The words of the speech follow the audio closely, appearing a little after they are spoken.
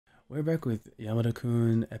We're back with Yamada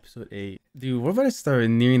Kun episode 8. Dude, we're about to start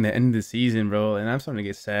nearing the end of the season, bro, and I'm starting to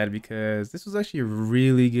get sad because this was actually a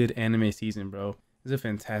really good anime season, bro. This is a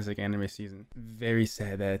fantastic anime season. Very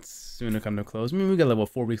sad that it's soon to come to a close. I mean, we got like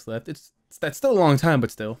 4 weeks left. That's still a long time, but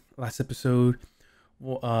still. Last episode,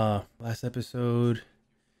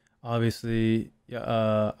 obviously,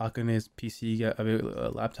 Akane's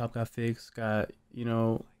PC laptop got fixed, got, you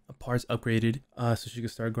know, parts upgraded, so she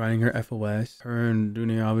could start grinding her FOS. Her and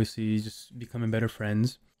Dunia obviously just becoming better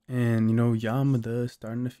friends. And, you know, Yamada is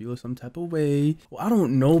starting to feel some type of way. Well, I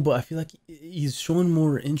don't know, but I feel like he's showing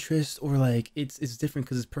more interest, or like it's different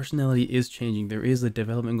because his personality is changing. There is a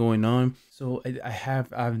development going on. So I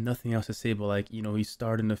have nothing else to say, but like, you know, he's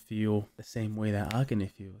starting to feel the same way that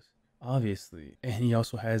Akane feels, obviously. And he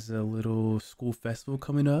also has a little school festival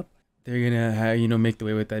coming up. They're gonna you know, make the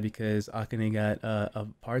way with that because Akane got a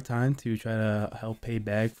part-time to try to help pay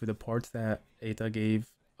back for the parts that Eita gave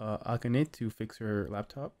Akane to fix her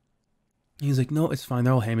laptop. He's like, no, it's fine,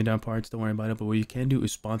 they're all hand-me-down parts, don't worry about it, but what you can do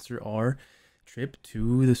is sponsor our trip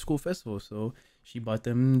to the school festival. So she bought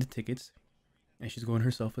them the tickets and she's going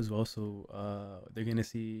herself as well. So they're gonna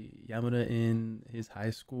see Yamada in his high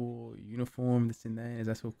school uniform, this and that. And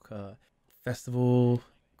that's what festival,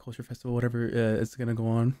 culture festival, whatever it's gonna go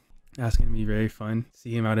on. That's gonna be very fun.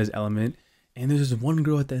 See him out his element. And there's this one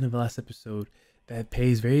girl at the end of the last episode that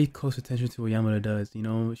pays very close attention to what Yamada does. You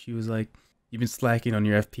know, she was like, "You've been slacking on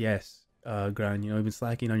your FPS grind. You know, you've been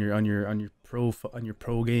slacking on your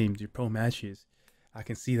pro games, your pro matches. I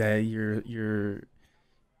can see that you're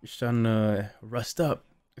starting to rust up."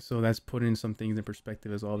 So that's putting some things in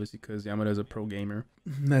perspective as well, obviously, because Yamada is a pro gamer.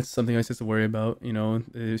 That's something I have to worry about. You know,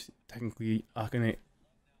 technically Akane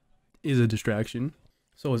is a distraction.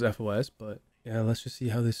 So is FOS, but yeah, let's just see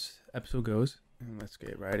how this episode goes. And let's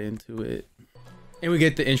get right into it. And we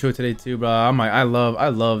get the intro today too, bro. I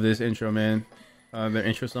love this intro, man. Their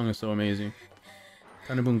intro song is so amazing.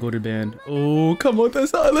 Kanabun Go to band. Oh, come on,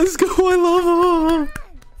 that's how. Let's go. I love him.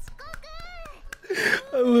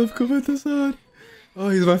 I love Kometa-san. Oh,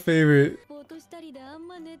 he's my favorite. Look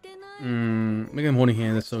at him holding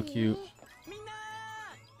hands. That's so cute.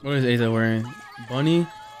 What is Eita wearing? Bunny?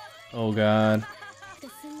 Oh God.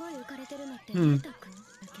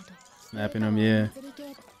 Snapping him, yeah.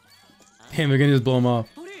 Damn, they're gonna just blow him off.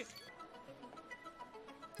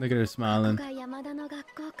 Look at her smiling.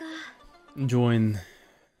 Enjoying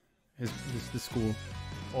the school.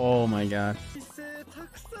 Oh my God.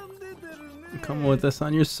 Come on with us,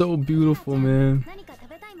 son. You're so beautiful, man.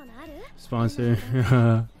 Sponsor.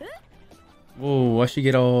 Whoa, why she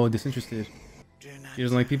get all disinterested? She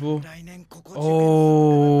doesn't like people?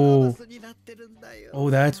 Oh. Oh,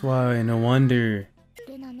 that's why. No wonder.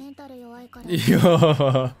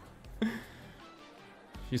 Yo.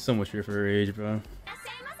 She's so much here for her age, bro.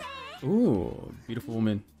 Ooh, beautiful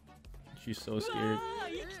woman. She's so scared.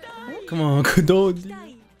 Come on, don't.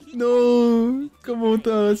 No. Come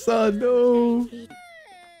on, son. No.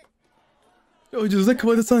 No, just look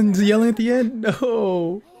at the son yelling at the end.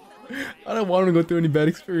 No. I don't want him to go through any bad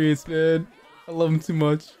experience, man. I love him too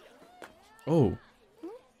much. Oh.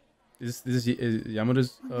 Is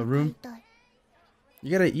Yamada's room?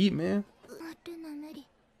 You gotta eat, man.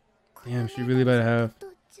 Damn, she really about to have.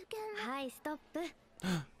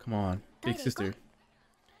 Come on, big sister.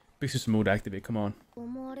 Big sister mode activate. Come on.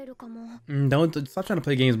 Don't stop trying to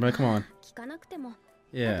play games, bro. Come on.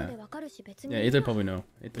 Yeah. Yeah, Eita probably know.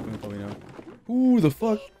 Eita probably know. Ooh, the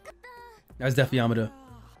fuck. That's definitely Yamada.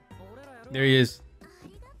 There he is.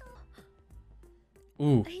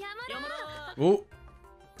 Ooh. Oh.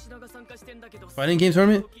 Fighting game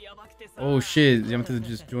tournament? Oh shit, Yamada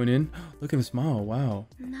just join in. Look at him smile, wow.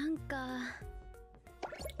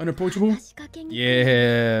 Unapproachable?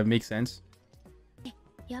 Yeah, makes sense.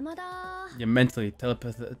 Yeah, mentally,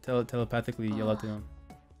 telepathically yell out to him.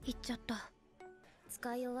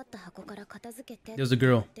 There's a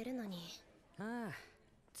girl. The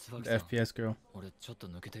FPS girl.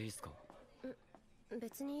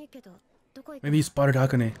 Maybe he spotted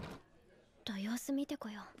Akane.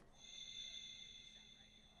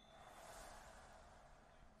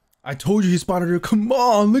 I told you he spotted her. Come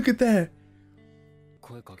on, look at that.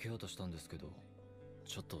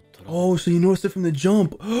 Oh, so you noticed it from the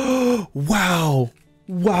jump. Wow. Wow,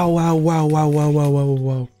 wow, wow, wow, wow, wow, wow,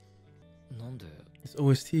 wow. It's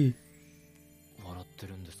OST.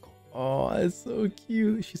 Oh, it's so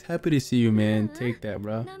cute. She's happy to see you, man. Take that,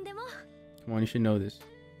 bro. Come on, you should know this.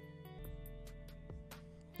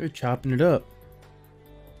 They're chopping it up.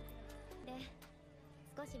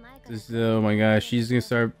 Oh my gosh, she's gonna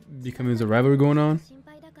start becoming the rivalry going on.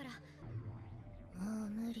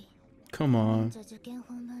 Come on.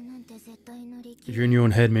 You're in your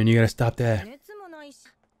own head, man. You gotta stop that.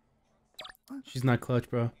 She's not clutch,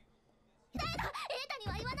 bro.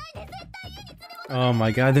 Oh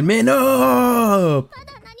my god, then man up!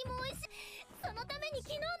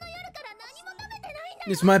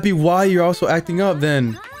 This might be why you're also acting up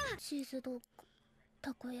then.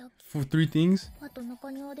 For 3 things?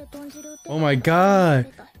 Oh my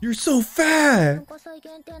god! You're so fat!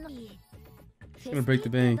 It's gonna break the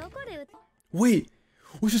bank. Wait!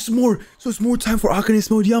 What's just more? So it's more time for AKANE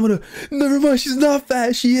to Yamada. Never mind, she's not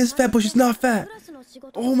fat. She is fat, but she's not fat.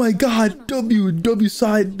 Oh my god! W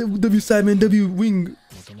side, man, W wing.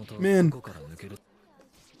 Man.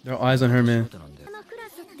 There are eyes on her, man.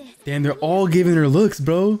 Damn, they're all giving her looks,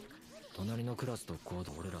 bro.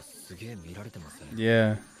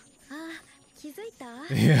 Yeah.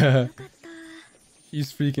 Yeah.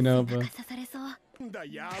 He's freaking out, bro.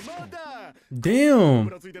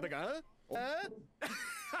 Damn.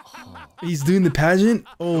 He's doing the pageant?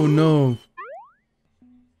 Oh no.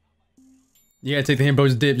 You gotta take the hint, bro.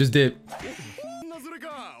 Just dip, just dip.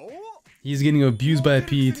 He's getting abused by a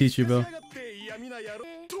PE teacher, bro.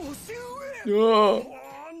 Oh.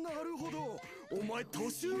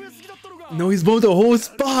 No, he's bought the whole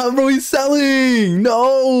spot, bro. He's selling.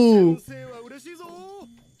 No.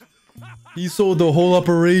 He sold the whole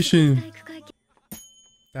operation.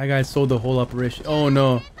 That guy sold the whole operation. Oh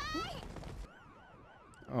no.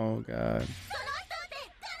 Oh god.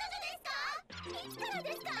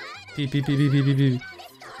 P.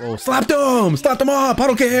 Oh, slap them! Slap them up! I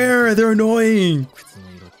don't care! They're annoying!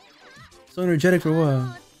 So energetic for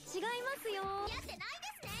what?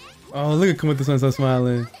 Oh, look at come with this one, so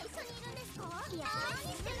smiling.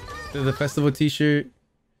 The festival t-shirt.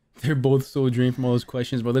 They're both so drained from all those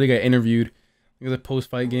questions, bro. They got interviewed. It was a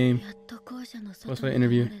post-fight game. Post-fight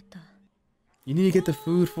interview. You need to get the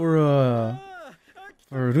food for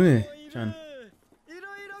Rune-chan.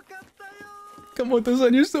 Come on,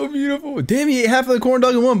 son, you're so beautiful. Damn, he ate half of the corn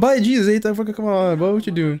dog in one bite. Jesus, ate that fucking. Come on, bro. What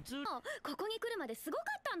you doing?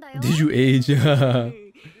 Did you age?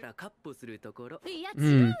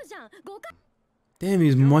 Damn,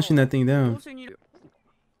 he's mushing that thing down.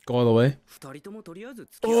 Go all the way.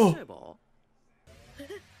 Oh!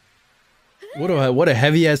 What a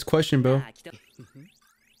heavy ass question, bro.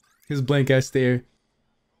 His blank ass stare.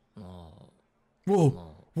 Whoa!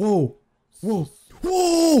 Whoa! Whoa! Whoa!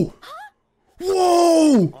 Whoa!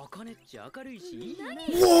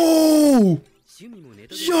 Whoa!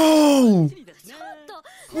 Yo!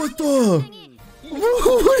 What the?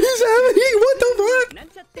 What is happening? What the fuck?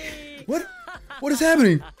 What? What is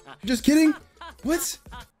happening? Just kidding? What?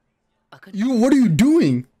 What are you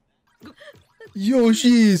doing? Yo,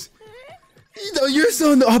 she's... You're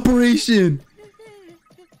still in the operation.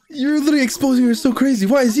 You're literally exposing her so crazy.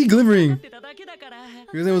 Why is he glimmering?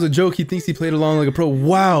 Because it was a joke. He thinks he played along like a pro.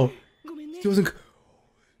 Wow. He wasn't...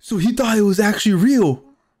 So he thought it was actually real.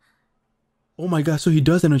 Oh my god. So he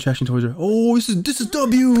does have an attraction towards her. Oh, this is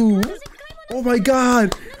W. Oh my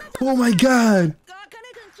god. Oh my god.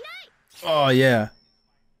 Oh yeah.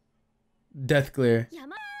 Death glare.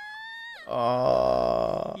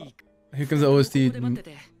 Oh. Here comes the OST. It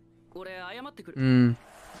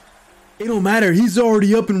don't matter. He's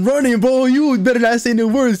already up and running, bro. You better not say no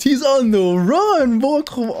words. He's on the run, boy.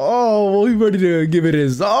 Come on, he's ready to give it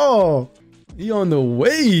his all. He on the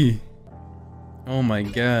way. Oh my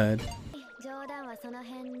god.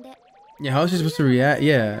 Yeah, how is he supposed to react?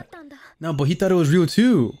 Yeah. No, but he thought it was real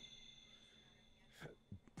too.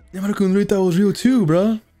 Yamada Kun really thought it was real too,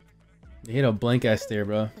 bro. He hit a blank ass stare,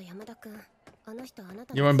 bro.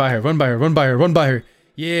 You run by her, run by her, run by her, run by her.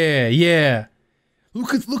 Yeah, yeah.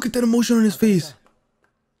 Look at that emotion on his face.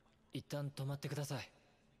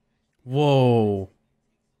 Whoa.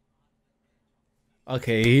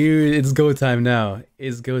 Okay, here it's go time now.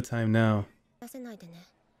 It's go time now.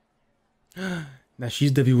 Now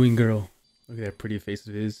she's the wing girl. Look at that pretty face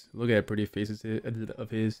of his. Look at that pretty faces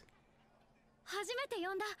of his.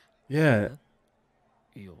 Yeah.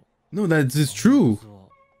 No, that's just true.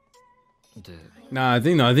 Nah, I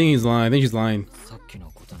think he's lying. I think she's lying.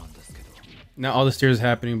 Now all the stairs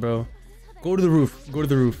happening, bro. Go to the roof. Go to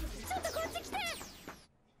the roof.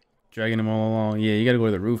 Dragging him all along. Yeah, you gotta go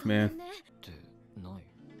to the roof, man.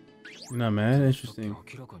 You're not mad? Interesting.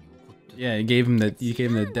 Yeah, you gave him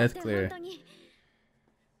the death glare.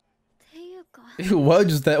 Why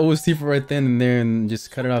just that OST for right then and there and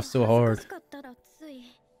just cut it off so hard?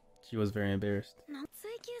 She was very embarrassed.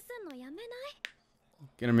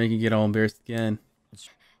 Gonna make you get all embarrassed again.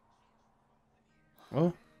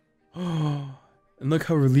 Oh. And look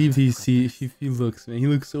how relieved he looks, man. He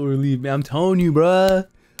looks so relieved, man. I'm telling you, bruh.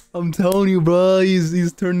 I'm telling you, bro.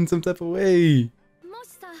 He's turning some type of way.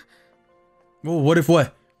 Whoa, what if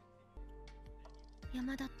what?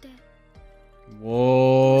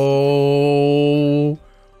 Whoa.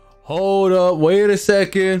 Hold up. Wait a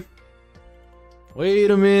second.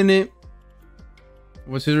 Wait a minute.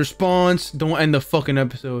 What's his response? Don't end the fucking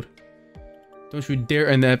episode. Don't you dare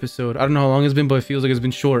end the episode. I don't know how long it's been, but it feels like it's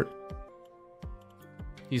been short.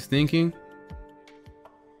 He's thinking.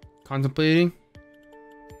 Contemplating.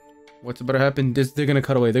 What's about to happen? They're gonna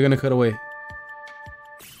cut away. They're gonna cut away.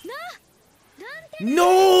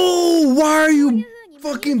 No! Why are you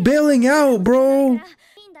fucking bailing out, bro?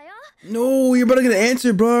 No, you're about to get an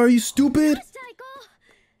answer, bro. Are you stupid?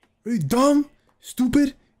 Are you dumb?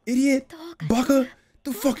 Stupid? Idiot? Baka?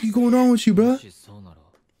 The fuck are going on with you, bro?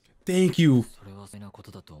 Thank you.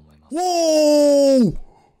 Whoa!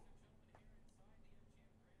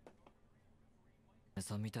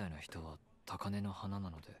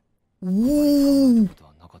 Whoa!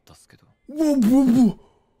 Whoa, whoa, whoa.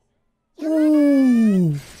 Oh.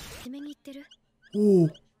 Oh.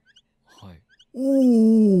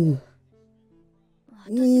 Oh.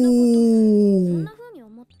 Oh.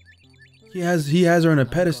 He has her on a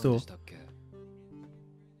pedestal.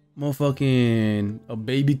 Motherfucking a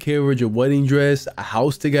baby carriage, a wedding dress, a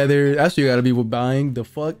house together. That's what you gotta be buying. The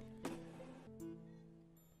fuck?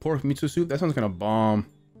 Pork miso soup? That sounds kind of bomb.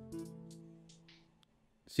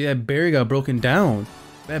 See, that berry got broken down.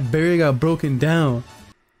 That berry got broken down.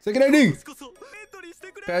 Second ending!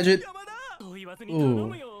 Paget.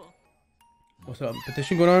 Ooh. What's up?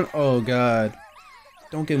 Petition going on? Oh god.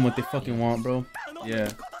 Don't give them what they fucking want, bro. Yeah.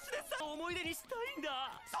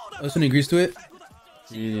 Oh, this one agrees to it?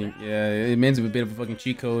 Yeah, it means a bit of a fucking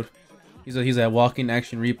cheat code. He's a walking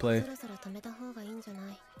action replay.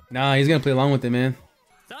 Nah, he's gonna play along with it, man.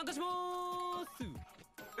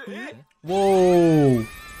 Whoa!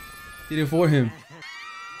 Did it for him.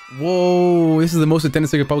 Whoa, this is the most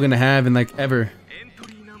attendance you're probably gonna have in like ever.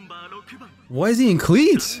 Why is he in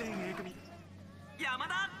cleats?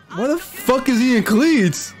 Why the fuck is he in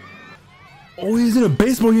cleats? Oh, he's in a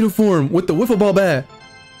baseball uniform with the wiffle ball bat.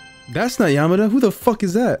 That's not Yamada. Who the fuck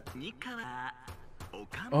is that?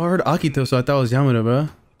 Oh, I heard Akito, so I thought it was Yamada, bro.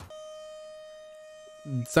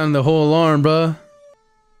 It sounded the whole alarm, bro.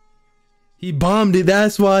 He bombed it.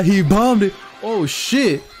 That's why he bombed it. Oh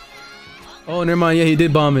shit. Oh, never mind. Yeah, he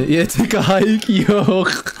did bomb it. Yeah, take a hike, yo.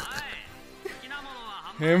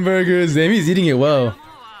 Hamburgers. Damn, he's eating it well.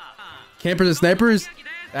 Campers and snipers?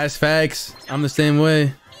 That's facts. I'm the same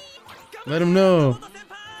way. Let him know.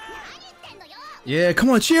 Yeah, come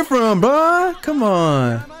on, cheer for him, bro. Come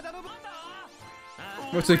on.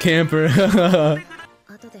 What's a camper?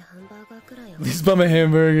 Please buy my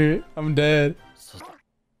hamburger. I'm dead.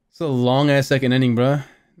 It's a long ass second ending, bro.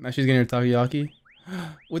 Now she's getting her takoyaki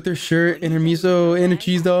with her shirt and her miso and her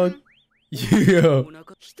cheese dog. Yeah.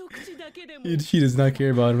 She does not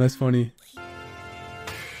care about him. That's funny.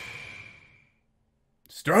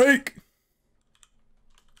 Strike.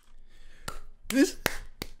 This.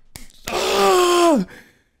 Ah!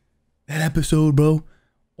 That episode, bro.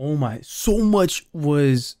 Oh my. So much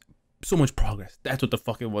progress. That's what the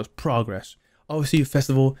fuck it was. Progress. Obviously, a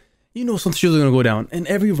festival. You know some shit's gonna go down. And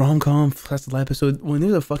every rom-com festival episode, when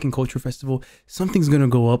there's a fucking culture festival, something's gonna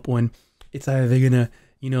go up. When it's either they're gonna,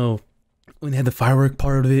 you know, when they had the firework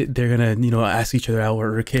part of it, they're gonna, you know, ask each other out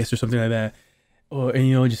or kiss or something like that. Or, and,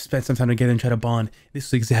 you know, just spend some time together and try to bond. This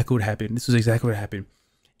is exactly what happened. This was exactly what happened.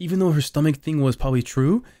 Even though her stomach thing was probably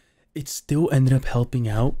true, it still ended up helping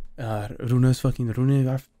out. Runa's fucking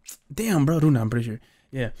Runa. Damn, bro, Runa, I'm pretty sure.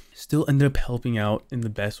 Yeah, still ended up helping out in the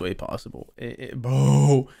best way possible.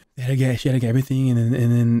 Bro, she had to get everything, and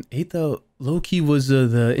then Eita low-key was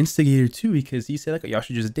the instigator too, because he said like y'all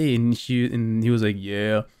should just date, and he was like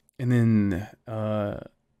yeah, and then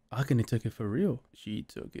Akane took it for real. She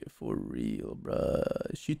took it for real,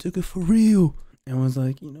 bruh. She took it for real, and was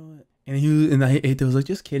like, you know what? And Eita was like,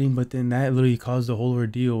 just kidding, but then that literally caused the whole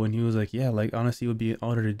ordeal, and he was like, yeah, like honestly, it would be an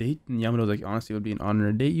honor to date. And Yamada was like, honestly, it would be an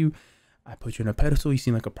honor to date you. I put you on a pedestal. You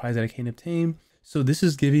seem like a prize that I can't obtain. So this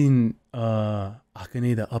is giving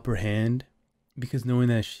Akane the upper hand, because knowing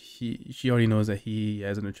that she already knows that he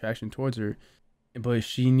has an attraction towards her, but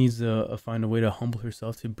she needs to find a way to humble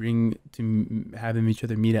herself to having each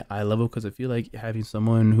other meet at eye level. Because I feel like having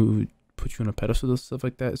someone who puts you on a pedestal and stuff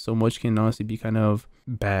like that so much can honestly be kind of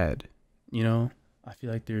bad. You know, I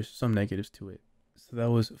feel like there's some negatives to it. So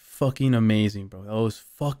that was fucking amazing, bro. That was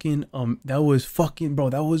fucking bro.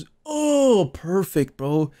 That was perfect,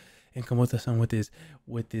 bro. And come with us on with his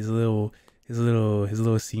his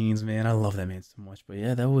little scenes, man. I love that man so much. But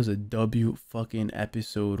yeah, that was a W fucking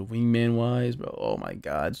episode, wingman wise, bro. Oh my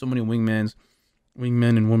god, so many wingmen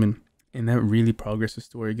and women, and that really progressed the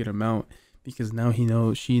story a good amount, because now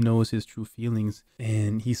she knows his true feelings,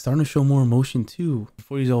 and he's starting to show more emotion too.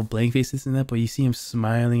 Before he's all blank faces and that, but you see him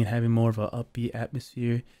smiling and having more of a upbeat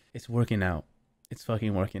atmosphere. It's working out. It's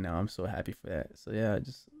fucking working out. I'm so happy for that. So yeah,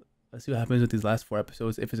 just let's see what happens with these last 4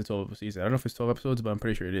 episodes, if it's a 12 episode season. I don't know if it's 12 episodes, but I'm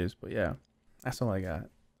pretty sure it is. But yeah, that's all I got.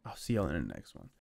 I'll see y'all in the next one.